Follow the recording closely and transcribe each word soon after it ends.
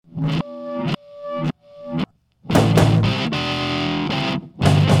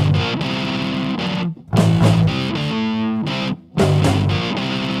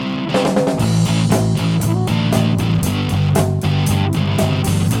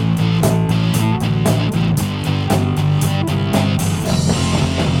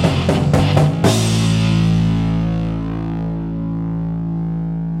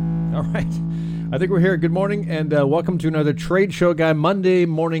think we're here. Good morning, and welcome to another Trade Show Guy Monday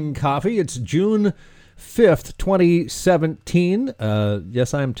Morning Coffee. It's June 5th, 2017.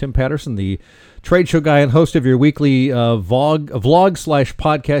 Yes, I am Tim Patterson, the Trade Show Guy and host of your weekly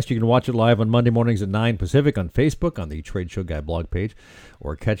vlog/podcast. You can watch it live on Monday mornings at 9 Pacific on Facebook on the Trade Show Guy blog page,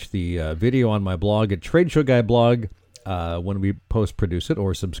 or catch the video on my blog at Trade Show Guy blog when we produce it,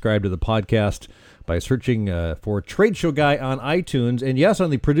 or subscribe to the podcast by searching for Trade Show Guy on iTunes. And yes,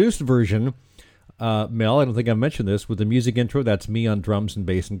 on the produced version, Mel, I don't think I've mentioned this, with the music intro, that's me on drums and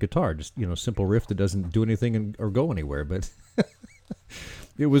bass and guitar. Just, simple riff that doesn't do anything or go anywhere, but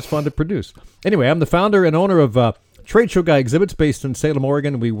it was fun to produce. Anyway, I'm the founder and owner of Trade Show Guy Exhibits based in Salem,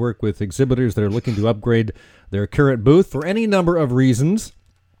 Oregon. We work with exhibitors that are looking to upgrade their current booth for any number of reasons.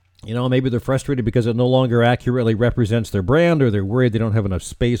 Maybe they're frustrated because it no longer accurately represents their brand, or they're worried they don't have enough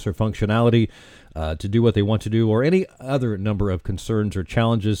space or functionality to do what they want to do, or any other number of concerns or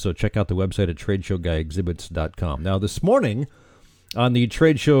challenges. So check out the website at tradeshowguyexhibits.com. Now, this morning on the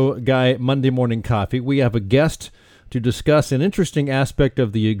Trade Show Guy Monday Morning Coffee, we have a guest to discuss an interesting aspect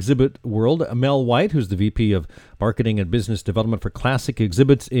of the exhibit world, Mel White, who's the VP of Marketing and Business Development for Classic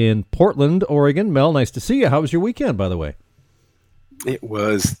Exhibits in Portland, Oregon. Mel, nice to see you. How was your weekend, by the way? It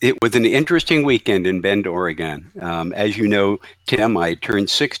was an interesting weekend in Bend, Oregon. As you know, Tim, I turned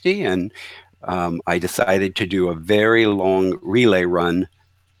 60, and I decided to do a very long relay run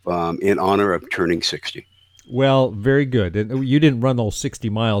in honor of turning 60. Well, very good. And you didn't run those 60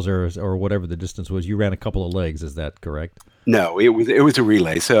 miles or whatever the distance was. You ran a couple of legs. Is that correct? No, it was a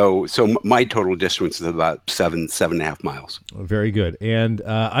relay. So my total distance is about 7.5 miles. Very good. And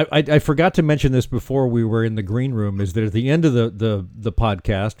I forgot to mention this before we were in the green room, is that at the end of the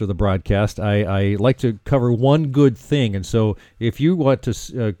podcast or the broadcast, I like to cover one good thing. And so if you want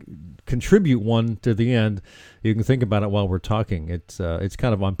to contribute one to the end, you can think about it while we're talking. It's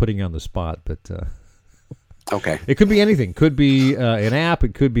kind of, I'm putting you on the spot, but okay. It could be anything. Could be an app.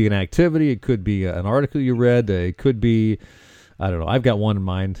 It could be an activity. It could be an article you read. It could be, I don't know. I've got one in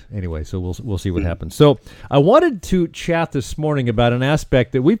mind anyway, so we'll see what happens. So I wanted to chat this morning about an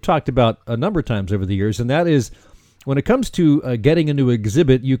aspect that we've talked about a number of times over the years, and that is when it comes to getting a new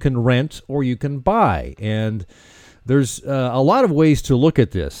exhibit, you can rent or you can buy. And there's a lot of ways to look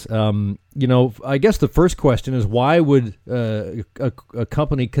at this. I guess the first question is, why would a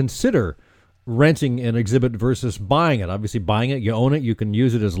company consider renting an exhibit versus buying it? Obviously, buying it, you own it, you can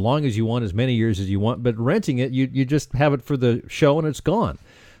use it as long as you want, as many years as you want, but renting it, you just have it for the show and it's gone.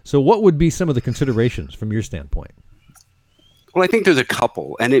 So what would be some of the considerations from your standpoint? Well, I think there's a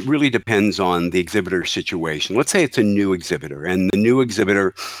couple, and it really depends on the exhibitor situation. Let's say it's a new exhibitor, and the new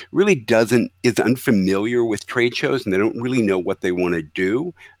exhibitor really is unfamiliar with trade shows, and they don't really know what they want to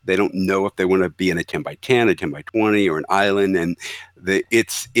do. They don't know if they want to be in a 10 by 10, a 10 by 20, or an island, and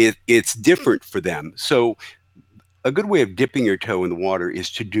it's different for them. So a good way of dipping your toe in the water is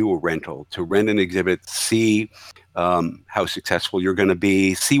to do a rental, to rent an exhibit, see how successful you're going to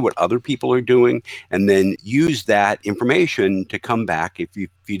be, see what other people are doing, and then use that information to come back if you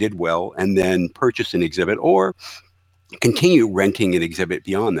did well, and then purchase an exhibit or continue renting an exhibit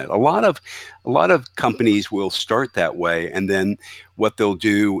beyond that. A lot of companies will start that way, and then what they'll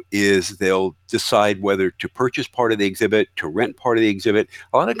do is they'll decide whether to purchase part of the exhibit, to rent part of the exhibit.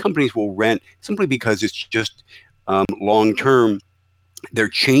 A lot of companies will rent simply because it's just long-term. They're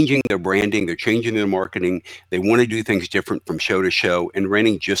changing their branding, they're changing their marketing, they want to do things different from show to show, and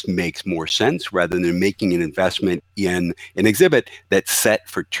renting just makes more sense rather than making an investment in an exhibit that's set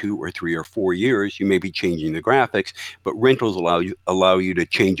for 2 or 3 or 4 years. You may be changing the graphics, but rentals allow you to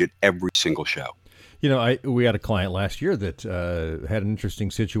change it every single show. We had a client last year that had an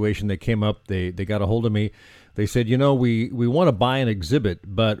interesting situation that came up. They got a hold of me. They said, we want to buy an exhibit,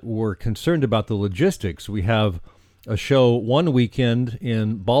 but we're concerned about the logistics. We have a show one weekend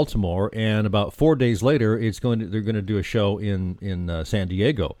in Baltimore, and about 4 days later, they're going to do a show in San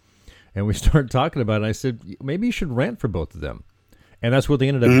Diego. And we started talking about it, and I said, maybe you should rent for both of them. And that's what they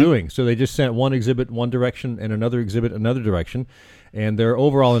ended up doing. So they just sent one exhibit one direction and another exhibit another direction. And their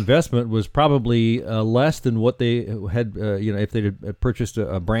overall investment was probably less than what they had, if they had purchased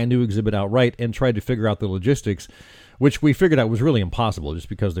a brand new exhibit outright and tried to figure out the logistics, which we figured out was really impossible just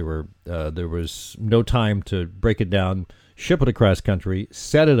because there was no time to break it down, ship it across country,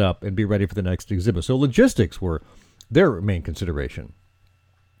 set it up, and be ready for the next exhibit. So logistics were their main consideration.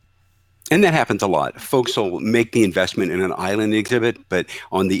 And that happens a lot. Folks will make the investment in an island exhibit, but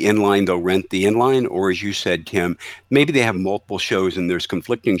on the inline, they'll rent the inline. Or as you said, Tim, maybe they have multiple shows and there's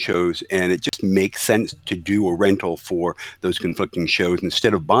conflicting shows, and it just makes sense to do a rental for those conflicting shows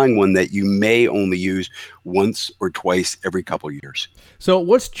instead of buying one that you may only use once or twice every couple of years. So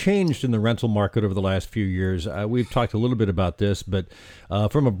what's changed in the rental market over the last few years? We've talked a little bit about this, but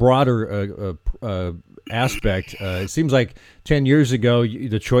from a broader aspect, it seems like 10 years ago,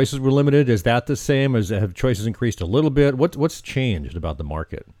 the choices were limited. Is that the same? Have choices increased a little bit? What's changed about the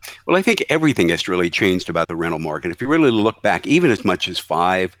market? Well, I think everything has really changed about the rental market. If you really look back, even as much as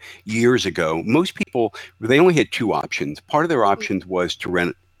 5 years ago, most people, they only had two options. Part of their options was to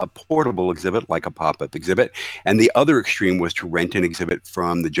rent a portable exhibit like a pop-up exhibit, and the other extreme was to rent an exhibit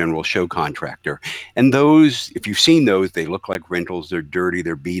from the general show contractor. And those, if you've seen those, they look like rentals. They're dirty,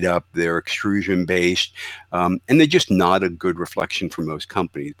 they're beat up, they're extrusion based, and they're just not a good reflection for most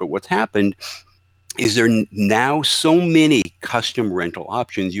companies. But what's happened is there now so many custom rental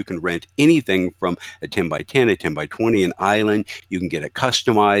options. You can rent anything from a 10 by 10, a 10 by 20, an island. You can get it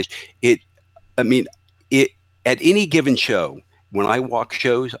customized. At any given show, when I walk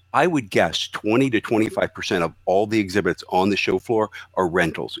shows, I would guess 20 to 25% of all the exhibits on the show floor are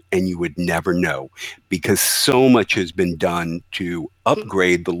rentals, and you would never know because so much has been done to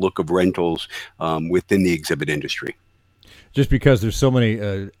upgrade the look of rentals within the exhibit industry. Just because there's so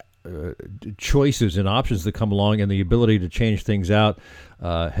many choices and options that come along, and the ability to change things out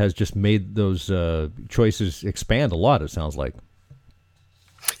has just made those choices expand a lot, it sounds like.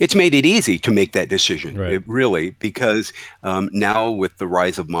 It's made it easy to make that decision, right. It really, because now with the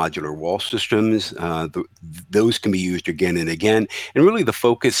rise of modular wall systems, those can be used again and again. And really the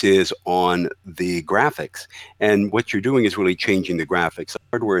focus is on the graphics. And what you're doing is really changing the graphics.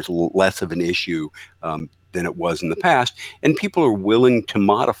 Hardware is less of an issue than it was in the past, and people are willing to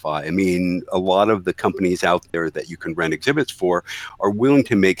modify. I mean, a lot of the companies out there that you can rent exhibits for are willing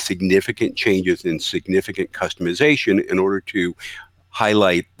to make significant changes and significant customization in order to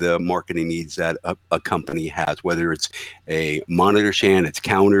highlight the marketing needs that a company has, whether it's a monitor stand, it's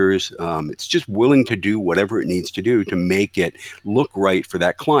counters, it's just willing to do whatever it needs to do to make it look right for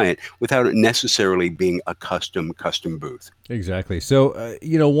that client without it necessarily being a custom booth. Exactly. So,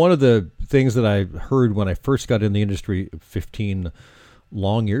 one of the things that I heard when I first got in the industry 15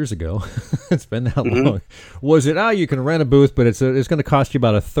 long years ago, it's been that long, was that, you can rent a booth, but it's going to cost you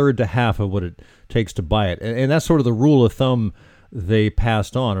about a third to half of what it takes to buy it. And that's sort of the rule of thumb they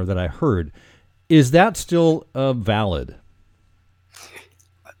passed on, or that I heard. Is that still valid?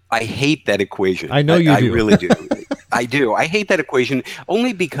 I hate that equation. I know you do. I really do. I do. I hate that equation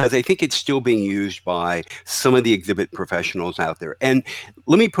only because I think it's still being used by some of the exhibit professionals out there. And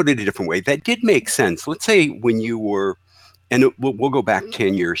let me put it a different way. That did make sense. Let's say when you were, and we'll go back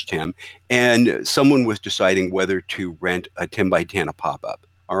 10 years, Tim, and someone was deciding whether to rent a 10 by 10, a pop-up.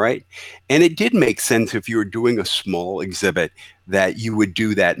 All right. And it did make sense if you were doing a small exhibit that you would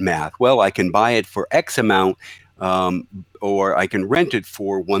do that math. Well, I can buy it for X amount, or I can rent it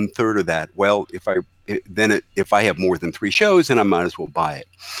for 1/3 of that. Well, if I have more than 3 shows, then I might as well buy it.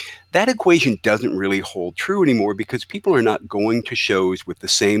 That equation doesn't really hold true anymore because people are not going to shows with the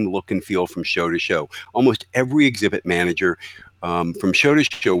same look and feel from show to show. Almost every exhibit manager from show to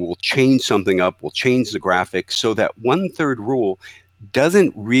show will change something up, will change the graphics, so that 1/3 rule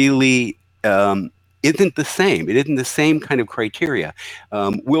doesn't really isn't the same. It isn't the same kind of criteria.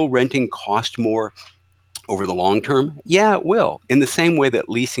 Will renting cost more over the long term? Yeah, it will. In the same way that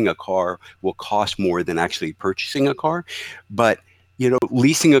leasing a car will cost more than actually purchasing a car. But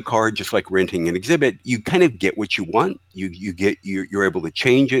leasing a car, just like renting an exhibit, you kind of get what you want. You're able to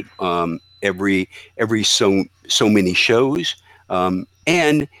change it every so many shows,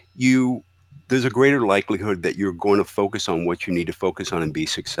 and there's a greater likelihood that you're going to focus on what you need to focus on and be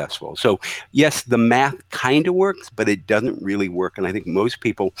successful. So yes, the math kind of works, but it doesn't really work. And I think most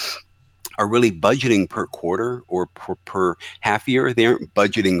people are really budgeting per quarter or per half year. They aren't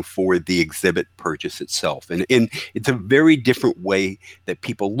budgeting for the exhibit purchase itself. And it's a very different way that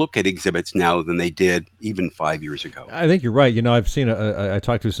people look at exhibits now than they did even 5 years ago. I think you're right. I've seen, I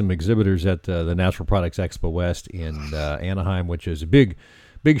talked to some exhibitors at the Natural Products Expo West in Anaheim, which is a big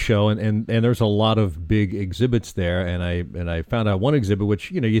show, and there's a lot of big exhibits there, and I found out one exhibit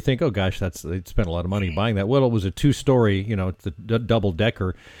which you think, oh gosh, they spent a lot of money buying that. Well, it was a 2-story, it's a double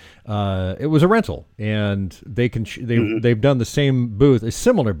decker. It was a rental, and they've done the same booth, a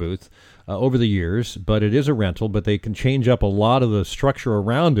similar booth, over the years, but it is a rental. But they can change up a lot of the structure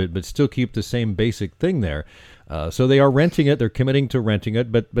around it, but still keep the same basic thing there. So they are renting it. They're committing to renting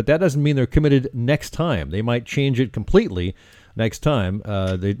it, but that doesn't mean they're committed next time. They might change it completely. next time,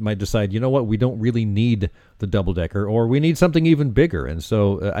 they might decide, you know what, we don't really need the double decker, or we need something even bigger. And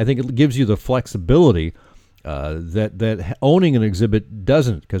so I think it gives you the flexibility that owning an exhibit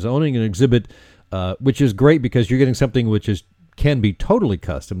doesn't, because owning an exhibit, which is great because you're getting something which can be totally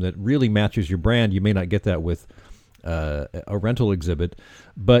custom that really matches your brand. You may not get that with a rental exhibit,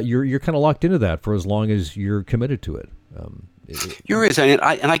 but you're kind of locked into that for as long as you're committed to it. And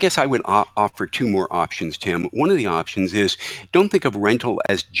I guess I would offer two more options, Tim. One of the options is, don't think of rental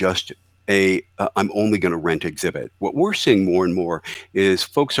as just I'm only going to rent exhibit. What we're seeing more and more is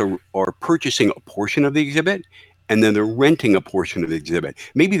folks are purchasing a portion of the exhibit, and then they're renting a portion of the exhibit.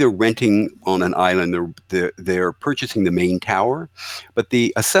 Maybe they're renting on an island, they're purchasing the main tower, but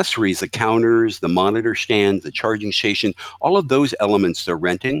the accessories, the counters, the monitor stands, the charging station, all of those elements they're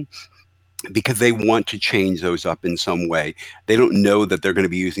renting because they want to change those up in some way. They don't know that they're going to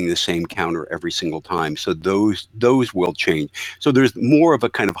be using the same counter every single time. So those will change. So there's more of a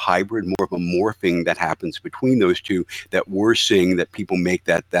kind of hybrid, more of a morphing that happens between those two, that we're seeing that people make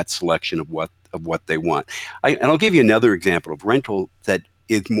that selection of what they want. And I'll give you another example of rental that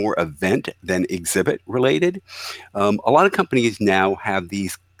is more event than exhibit related. A lot of companies now have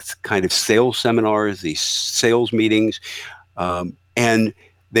these kind of sales seminars, these sales meetings, and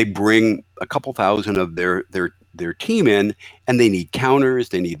they bring a couple thousand of their team in, and they need counters,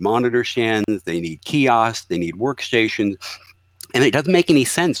 they need monitor stands, they need kiosks, they need workstations. And it doesn't make any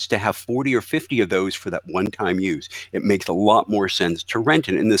sense to have 40 or 50 of those for that one-time use. It makes a lot more sense to rent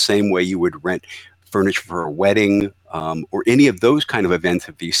it in the same way you would rent furniture for a wedding or any of those kind of events.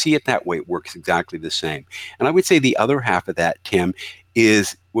 If you see it that way, it works exactly the same. And I would say the other half of that, Tim,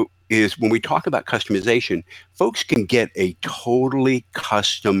 is when we talk about customization, folks can get a totally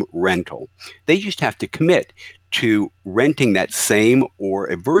custom rental. They just have to commit to renting that same or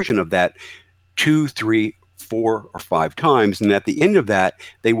a version of that 2, 3, 4, or 5 times. And at the end of that,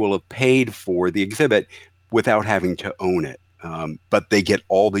 they will have paid for the exhibit without having to own it. But they get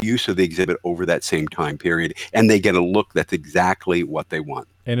all the use of the exhibit over that same time period, and they get a look that's exactly what they want.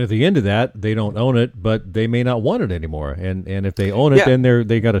 And at the end of that, they don't own it, but they may not want it anymore. And if they own it, then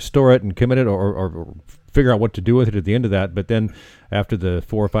they got to store it and commit it or figure out what to do with it at the end of that. But then after the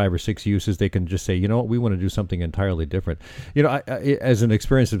 4 or 5 or 6 uses, they can just say, you know what, we want to do something entirely different. You know, I as an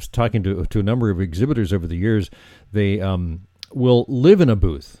experience of talking to a number of exhibitors over the years, they will live in a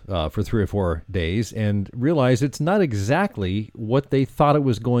booth for 3 or 4 days and realize it's not exactly what they thought it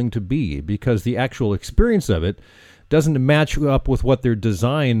was going to be, because the actual experience of it doesn't match up with what their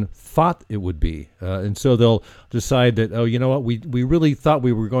design thought it would be. And so they'll decide that, oh, you know what, we really thought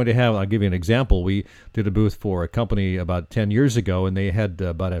we were going to have, I'll give you an example. We did a booth for a company about 10 years ago, and they had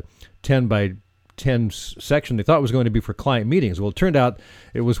about a 10 by 10 section they thought it was going to be for client meetings. Well, it turned out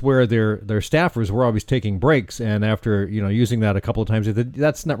it was where their staffers were always taking breaks, and after using that a couple of times, they said,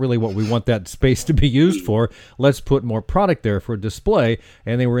 that's not really what we want that space to be used for. Let's put more product there for display,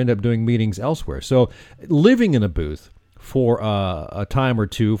 and they were end up doing meetings elsewhere. So living in a booth for a time or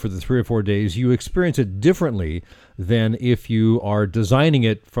two for the 3 or 4 days, you experience it differently than if you are designing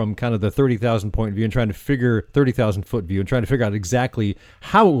it from kind of the 30,000 point view and trying to figure 30,000 foot view and trying to figure out exactly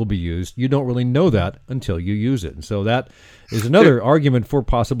how it will be used. You don't really know that until you use it. And so that is another argument for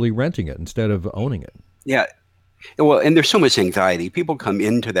possibly renting it instead of owning it. Yeah. Well, and there's so much anxiety. People come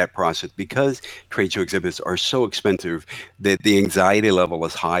into that process because trade show exhibits are so expensive that the anxiety level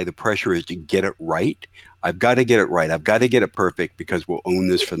is high. The pressure is to get it right. I've got to get it right. I've got to get it perfect because we'll own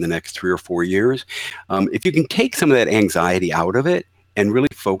this for the next 3 or 4 years. If you can take some of that anxiety out of it and really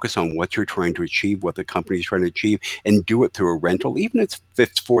focus on what you're trying to achieve, what the company's trying to achieve, and do it through a rental, even if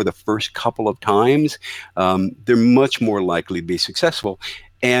it's for the first couple of times, they're much more likely to be successful.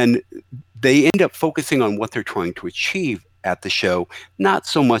 And they end up focusing on what they're trying to achieve at the show, not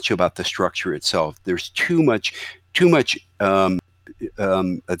so much about the structure itself. There's too much, as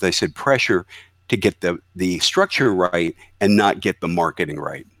I said, pressure to get the structure right and not get the marketing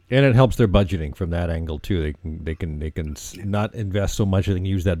right. And it helps their budgeting from that angle too. They can not invest so much. They can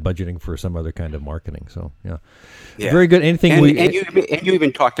use that budgeting for some other kind of marketing. So yeah. Very good. Anything and you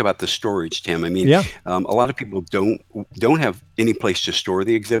even talked about the storage, Tim. I mean, a lot of people don't have any place to store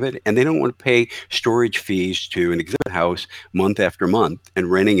the exhibit, and they don't want to pay storage fees to an exhibit house month after month, and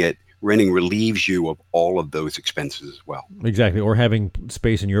renting relieves you of all of those expenses as well. Exactly, or having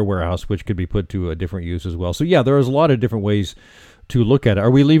space in your warehouse, which could be put to a different use as well. So yeah, there is a lot of different ways to look at it.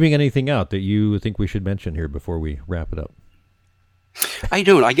 Are we leaving anything out that you think we should mention here before we wrap it up? I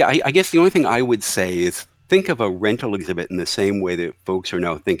don't. I guess the only thing I would say is think of a rental exhibit in the same way that folks are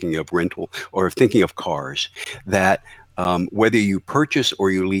now thinking of rental or thinking of cars, that whether you purchase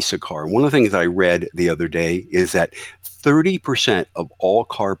or you lease a car. One of the things I read the other day is that 30% of all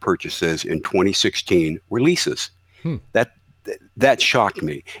car purchases in 2016 were leases. That shocked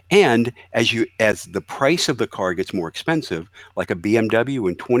me. And as the price of the car gets more expensive, like a BMW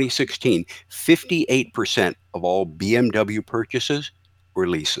in 2016, 58% of all BMW purchases were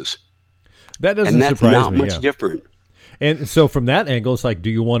leases. That doesn't and that's surprise not me. much different. And so from that angle, it's like,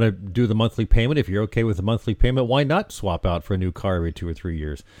 do you want to do the monthly payment? If you're okay with the monthly payment, why not swap out for a new car every 2 or 3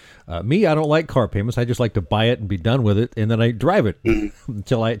 years? Me, I don't like car payments. I just like to buy it and be done with it, and then I drive it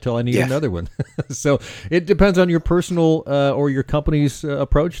until I need another one. So it depends on your personal or your company's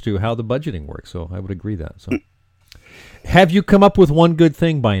approach to how the budgeting works. So I would agree that. So, have you come up with one good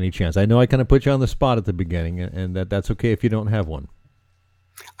thing by any chance? I know I kind of put you on the spot at the beginning, and that's okay if you don't have one.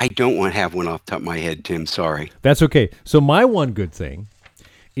 I don't want to have one off the top of my head, Tim. Sorry. That's okay. So my one good thing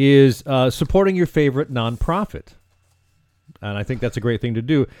is supporting your favorite nonprofit. And I think that's a great thing to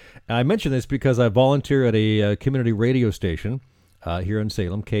do. I mention this because I volunteer at a community radio station here in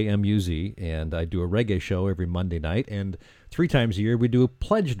Salem, KMUZ, and I do a reggae show every Monday night. And 3 times a year, we do a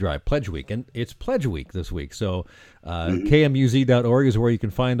pledge drive, Pledge Week. And it's Pledge Week this week. So KMUZ.org is where you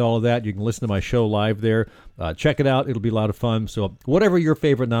can find all of that. You can listen to my show live there. Check it out. It'll be a lot of fun. So whatever your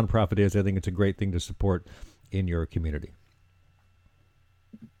favorite nonprofit is, I think it's a great thing to support in your community.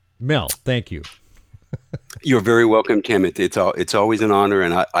 Mel, thank you. You're very welcome, Tim. It's always an honor,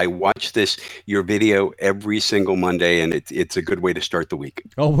 and I watch your video every single Monday, and it's a good way to start the week.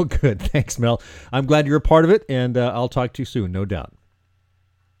 Oh, well, good. Thanks, Mel. I'm glad you're a part of it, and I'll talk to you soon, no doubt.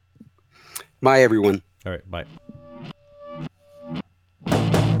 Bye, everyone. All right, bye.